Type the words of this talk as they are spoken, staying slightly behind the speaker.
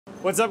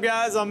What's up,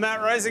 guys? I'm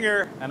Matt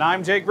Reisinger. And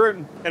I'm Jake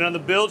Bruton. And on the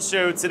Build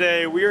Show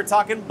today, we are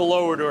talking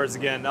blower doors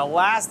again. Now,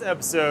 last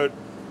episode,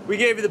 we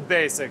gave you the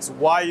basics,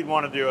 why you'd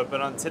want to do it.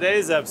 But on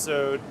today's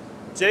episode,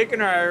 Jake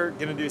and I are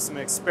going to do some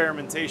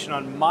experimentation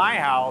on my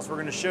house. We're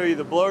going to show you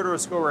the blower door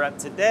score we're at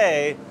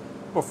today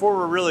before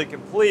we're really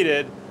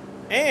completed.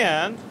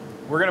 And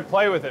we're going to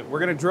play with it. We're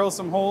going to drill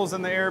some holes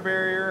in the air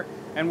barrier,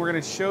 and we're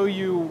going to show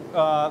you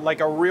like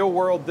a real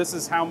world, this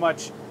is how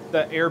much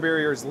the air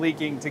barrier is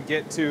leaking to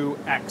get to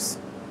X.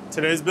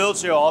 Today's Build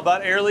Show, all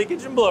about air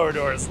leakage and blower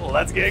doors.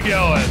 Let's get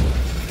going.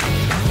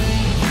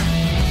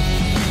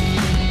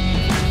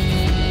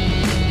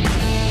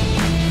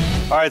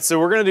 All right, so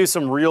we're gonna do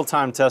some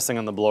real-time testing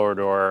on the blower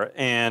door.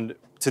 And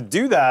to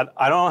do that,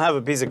 I don't have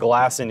a piece of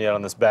glass in yet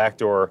on this back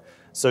door.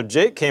 So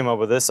Jake came up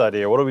with this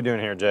idea. What are we doing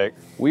here, Jake?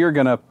 We are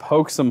gonna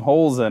poke some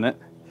holes in it,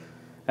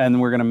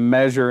 and we're gonna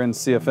measure in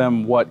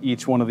CFM what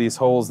each one of these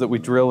holes that we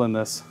drill in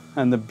this.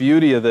 And the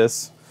beauty of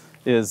this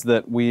is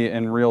that we,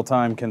 in real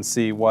time, can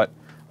see what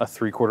a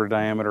 3/4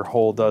 diameter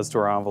hole does to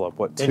our envelope.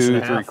 What Inch and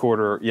a 2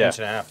 3/4, yeah. Inch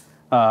and a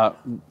half.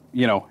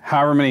 You know,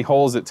 however many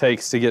holes it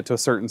takes to get to a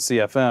certain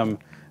CFM,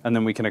 and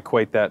then we can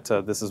equate that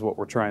to this is what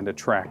we're trying to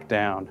track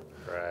down.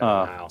 Right,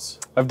 house.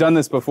 I've done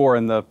this before,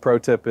 and the pro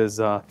tip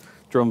is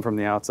drill them from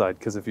the outside,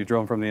 because if you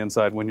drill them from the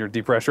inside, when you're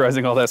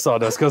depressurizing, all that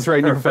sawdust goes right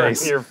in your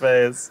face. Right in your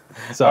face.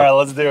 So, all right,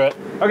 let's do it.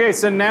 Okay,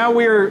 so now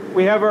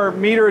we have our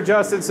meter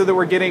adjusted so that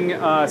we're getting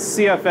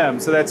CFM,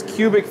 so that's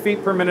cubic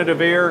feet per minute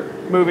of air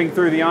moving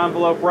through the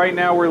envelope. Right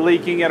now we're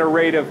leaking at a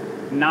rate of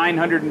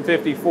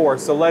 954.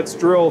 So let's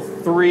drill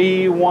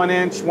 3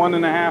 1-inch,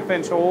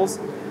 1.5-inch holes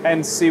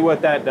and see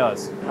what that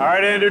does. All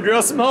right, Andrew,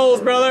 drill some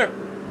holes, brother.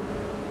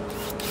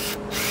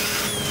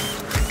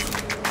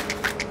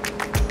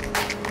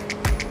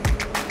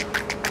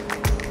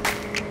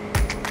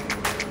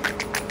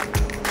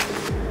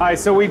 All right,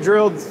 so we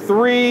drilled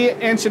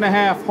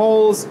 3.5-inch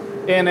holes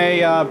in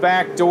a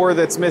back door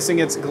that's missing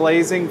its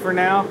glazing for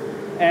now.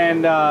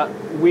 And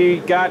we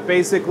got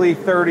basically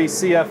 30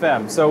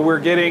 CFM. So we're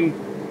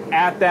getting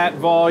at that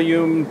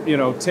volume, you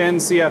know, 10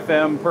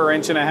 CFM per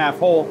 1.5-inch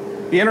hole.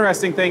 The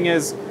interesting thing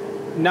is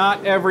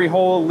not every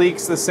hole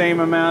leaks the same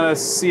amount of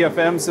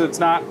CFM, so it's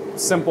not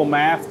simple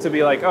math to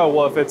be like, oh,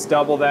 well, if it's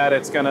double that,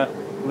 it's gonna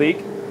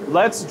leak.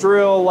 Let's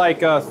drill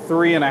like a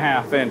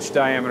 3.5-inch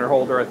diameter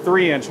hole or a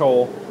 3-inch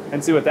hole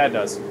and see what that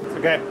does.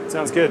 Okay,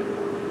 sounds good.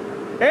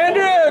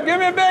 Andrew, give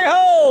me a big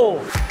hole!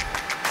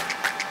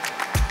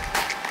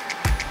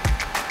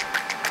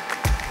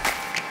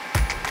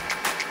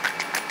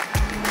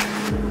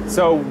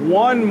 So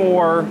one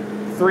more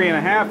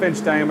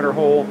 3.5-inch diameter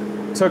hole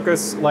took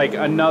us like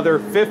another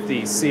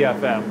 50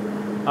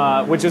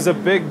 CFM, which is a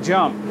big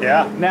jump.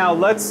 Yeah. Now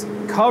let's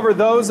cover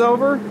those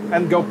over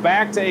and go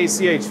back to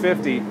ACH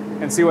 50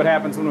 and see what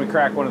happens when we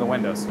crack one of the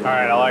windows. All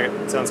right, I like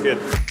it. Sounds good.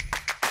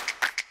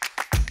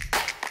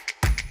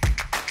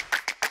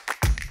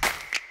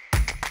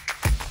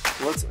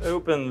 Let's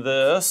open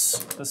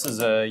this. This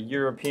is a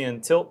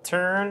European tilt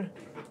turn.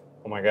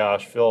 Oh my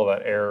gosh, feel all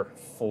that air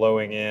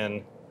flowing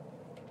in.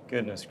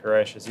 Goodness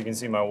gracious, you can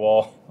see my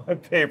wall. My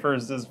paper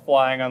is just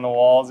flying on the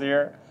walls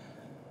here.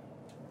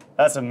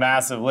 That's a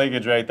massive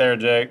leakage right there,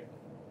 Jake.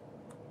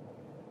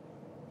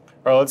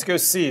 All right, let's go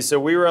see. So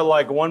we were at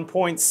like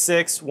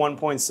 1.6,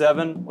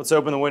 1.7. Let's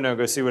open the window and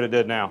go see what it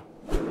did now.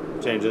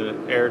 Change the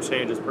air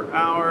changes per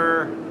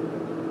hour.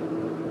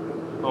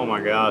 Oh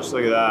my gosh,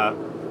 look at that.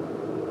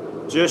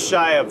 Just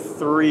shy of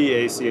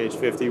 3 ACH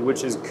 50,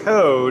 which is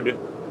code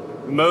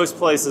most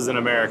places in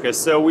America.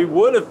 So we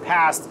would have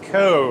passed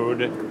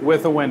code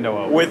with a window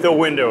open. With the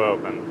window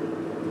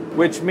open.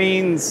 Which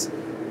means,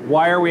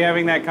 why are we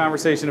having that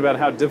conversation about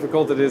how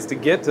difficult it is to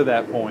get to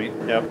that point?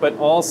 Yep. But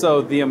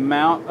also the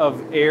amount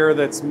of air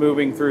that's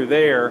moving through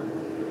there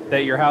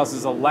that your house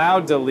is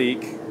allowed to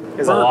leak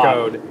is per a lot.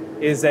 Code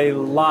is a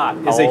lot.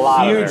 Is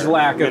a huge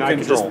lack of control. I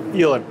could just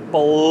feel it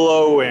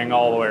blowing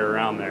all the way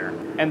around there.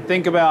 And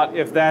think about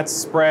if that's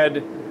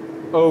spread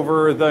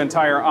over the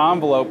entire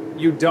envelope,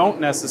 you don't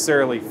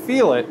necessarily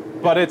feel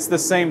it, but it's the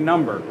same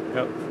number.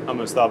 Yep. I'm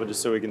gonna stop it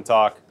just so we can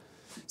talk.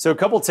 So a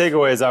couple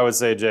takeaways I would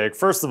say, Jake.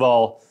 First of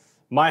all,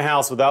 my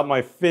house without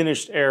my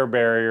finished air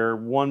barrier,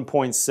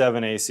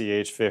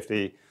 1.7 ACH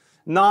 50,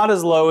 not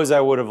as low as I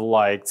would have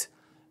liked,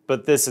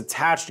 but this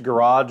attached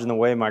garage and the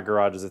way my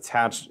garage is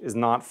attached is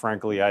not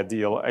frankly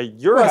ideal. At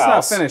your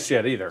house, it's not finished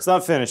yet either. It's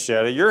not finished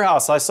yet. At your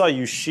house, I saw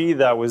you sheathe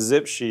that with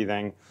zip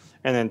sheathing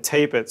and then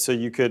tape it so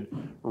you could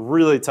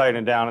really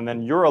tighten it down. And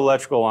then your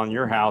electrical on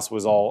your house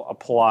was all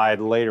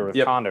applied later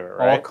with conduit,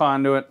 right? All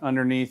conduit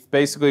underneath.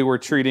 Basically, we're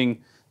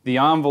treating the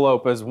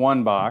envelope as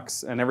one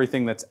box, and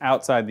everything that's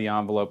outside the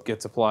envelope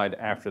gets applied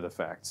after the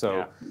fact.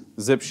 So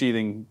zip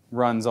sheathing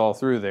runs all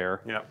through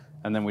there,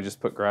 and then we just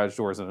put garage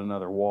doors and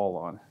another wall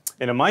on.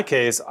 And in my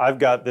case, I've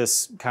got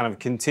this kind of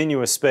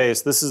continuous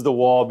space. This is the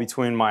wall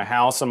between my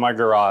house and my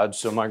garage.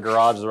 So my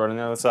garage is right on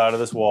the other side of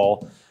this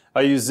wall.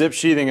 I used zip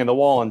sheathing in the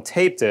wall and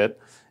taped it,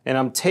 and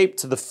I'm taped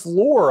to the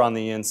floor on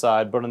the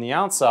inside, but on the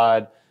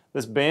outside,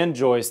 this band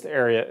joist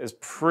area is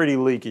pretty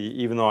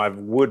leaky, even though I've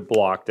wood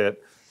blocked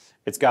it.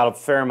 it's got a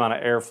fair amount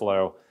of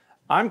airflow.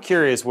 I'm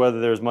curious whether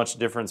there's much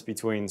difference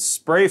between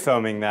spray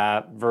foaming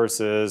that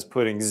versus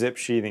putting zip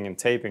sheathing and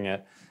taping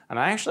it. And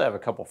I actually have a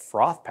couple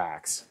froth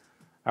packs.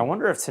 I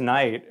wonder if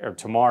tonight or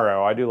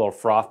tomorrow I do a little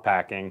froth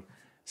packing,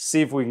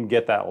 see if we can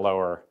get that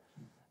lower.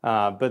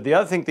 But the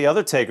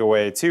other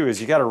takeaway too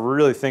is you got to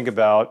really think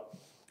about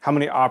how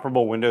many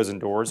operable windows and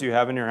doors you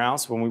have in your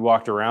house. When we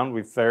walked around,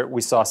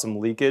 we saw some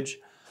leakage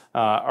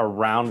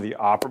around the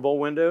operable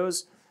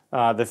windows.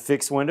 The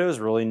fixed windows,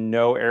 really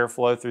no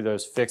airflow through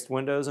those fixed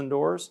windows and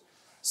doors.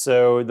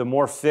 So the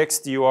more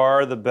fixed you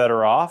are, the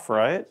better off,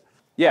 right?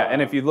 Yeah,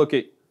 and if you look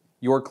at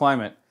your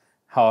climate,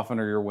 how often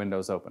are your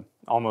windows open?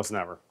 Almost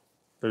never.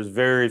 There's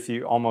very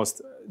few,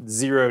 almost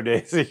 0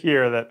 days a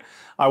year that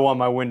I want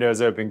my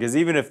windows open, because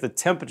even if the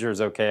temperature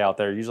is okay out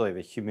there, usually the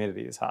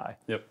humidity is high.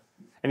 Yep.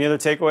 Any other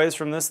takeaways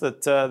from this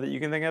that you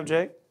can think of,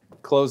 Jake?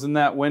 Closing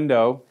that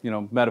window,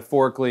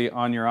 metaphorically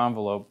on your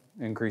envelope,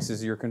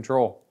 increases your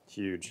control.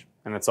 Huge.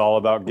 And it's all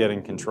about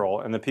getting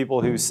control. And the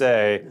people who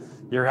say,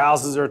 your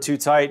houses are too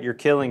tight, you're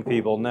killing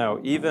people.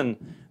 No,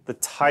 even the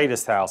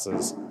tightest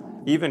houses,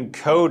 even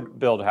code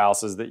build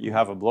houses that you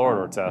have a blower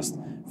door test,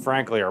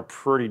 frankly, are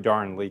pretty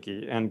darn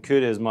leaky and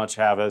could as much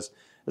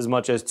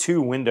as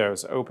 2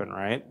 windows open,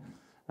 right?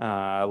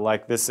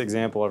 Like this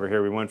example over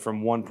here, we went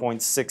from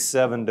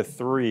 1.67 to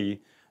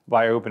 3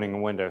 by opening a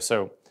window.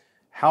 So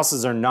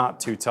houses are not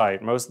too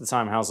tight. Most of the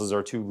time, houses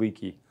are too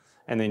leaky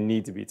and they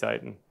need to be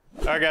tightened.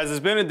 All right, guys, it's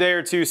been a day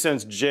or two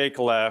since Jake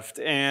left,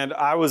 and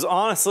I was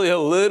honestly a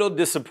little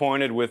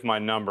disappointed with my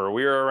number.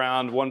 We were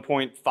around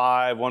 1.5,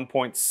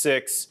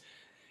 1.6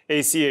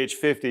 ACH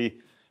 50,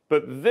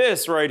 but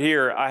this right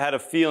here, I had a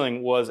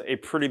feeling was a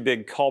pretty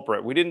big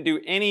culprit. We didn't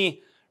do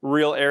any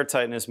real air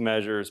tightness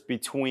measures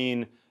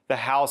between the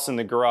house and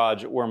the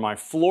garage where my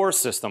floor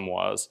system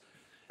was.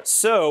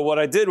 So what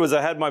I did was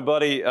I had my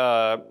buddy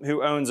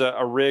who owns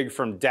a rig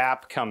from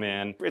DAP come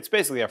in. It's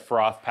basically a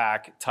froth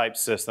pack type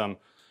system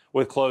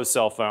with closed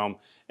cell foam.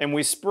 And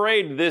we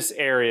sprayed this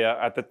area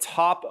at the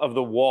top of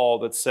the wall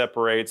that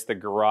separates the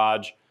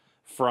garage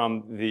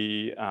from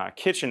the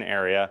kitchen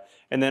area.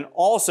 And then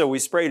also we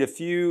sprayed a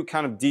few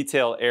kind of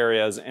detail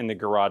areas in the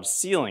garage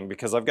ceiling,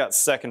 because I've got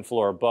second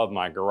floor above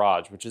my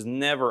garage, which is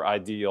never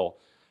ideal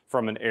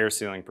from an air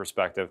sealing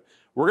perspective.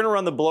 We're gonna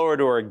run the blower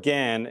door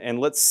again and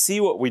let's see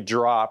what we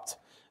dropped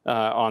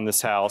on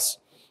this house.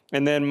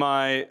 And then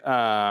my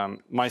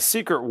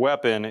secret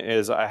weapon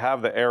is I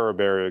have the aero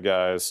barrier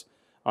guys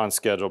on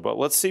schedule, but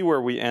let's see where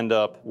we end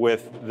up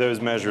with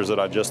those measures that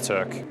I just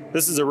took.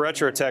 This is a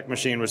RetroTech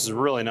machine, which is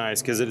really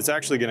nice because it's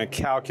actually gonna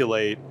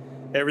calculate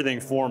everything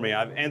for me.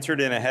 I've entered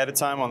in ahead of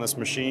time on this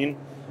machine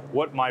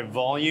what my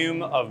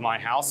volume of my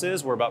house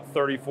is. We're about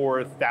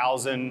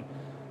 34,000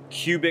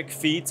 cubic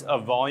feet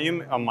of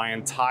volume on my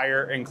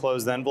entire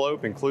enclosed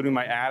envelope, including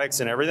my attics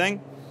and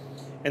everything.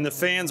 And the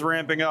fan's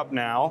ramping up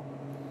now.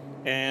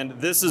 And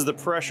this is the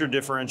pressure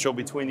differential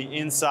between the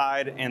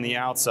inside and the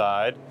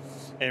outside.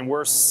 And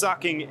we're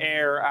sucking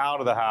air out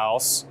of the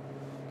house.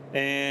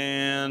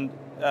 And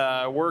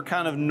we're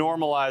kind of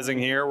normalizing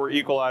here. We're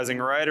equalizing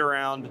right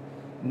around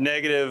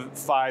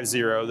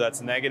 -50,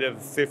 that's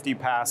 -50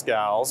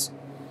 pascals.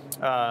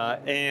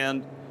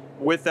 And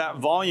with that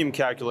volume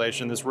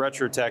calculation, this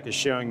RetroTech is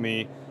showing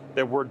me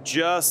that we're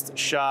just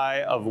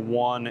shy of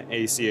 1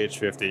 ACH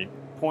 50,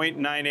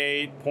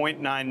 0.98,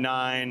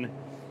 0.99,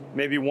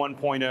 maybe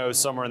 1.0,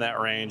 somewhere in that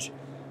range.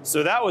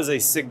 So that was a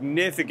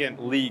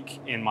significant leak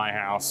in my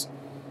house.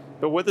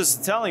 But what this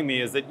is telling me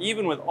is that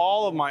even with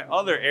all of my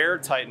other air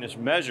tightness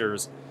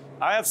measures,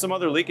 I have some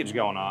other leakage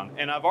going on.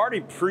 And I've already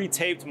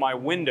pre-taped my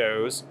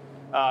windows.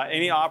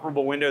 Any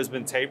operable window has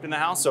been taped in the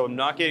house, so I'm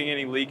not getting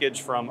any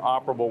leakage from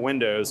operable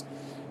windows.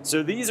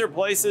 So these are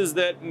places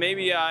that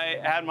maybe I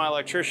had my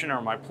electrician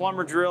or my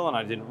plumber drill and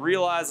I didn't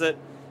realize it.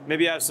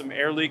 Maybe I have some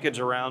air leakage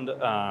around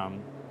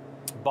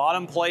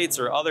bottom plates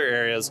or other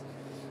areas.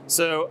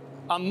 So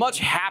I'm much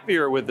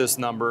happier with this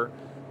number.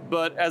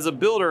 But as a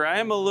builder, I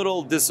am a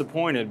little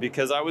disappointed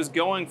because I was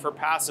going for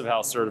passive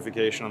house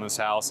certification on this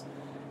house.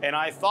 And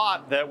I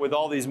thought that with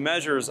all these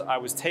measures I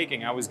was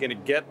taking, I was gonna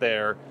get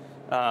there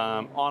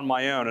on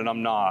my own, and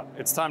I'm not.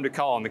 It's time to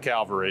call on the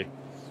cavalry.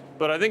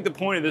 But I think the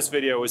point of this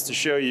video is to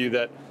show you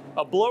that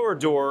a blower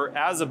door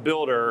as a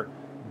builder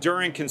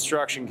during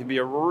construction can be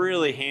a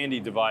really handy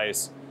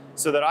device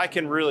so that I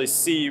can really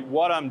see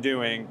what I'm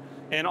doing.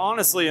 And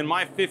honestly, in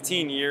my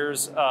 15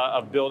 years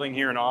of building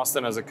here in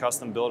Austin as a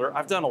custom builder,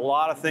 I've done a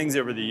lot of things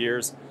over the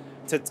years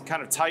to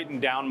kind of tighten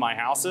down my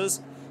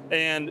houses.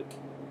 And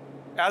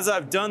as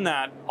I've done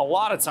that, a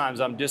lot of times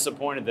I'm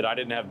disappointed that I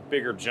didn't have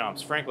bigger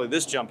jumps. Frankly,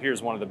 this jump here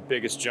is one of the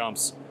biggest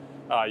jumps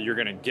you're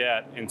gonna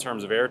get in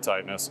terms of air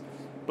tightness.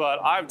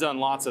 But I've done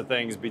lots of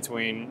things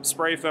between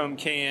spray foam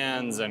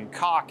cans and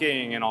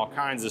caulking and all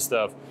kinds of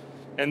stuff.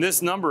 And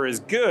this number is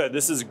good.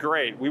 This is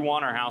great. We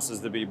want our houses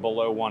to be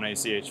below 1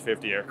 ACH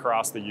 50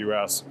 across the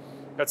US.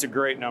 That's a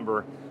great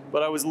number.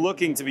 But I was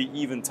looking to be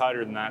even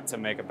tighter than that to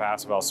make a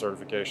passive house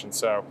certification.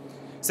 So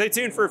stay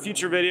tuned for a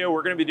future video.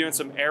 We're gonna be doing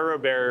some aero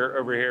barrier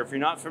over here. If you're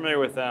not familiar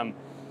with them,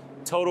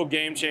 total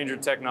game changer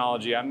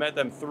technology. I met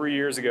them 3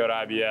 years ago at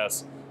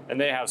IBS, and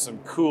they have some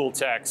cool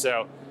tech.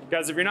 So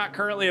guys, if you're not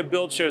currently a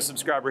Build Show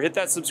subscriber, hit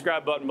that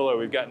subscribe button below.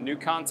 We've got new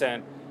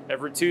content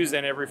every Tuesday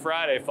and every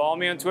Friday. Follow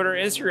me on Twitter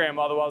and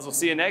Instagram. Otherwise, we'll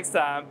see you next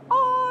time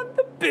on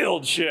The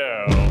Build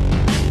Show.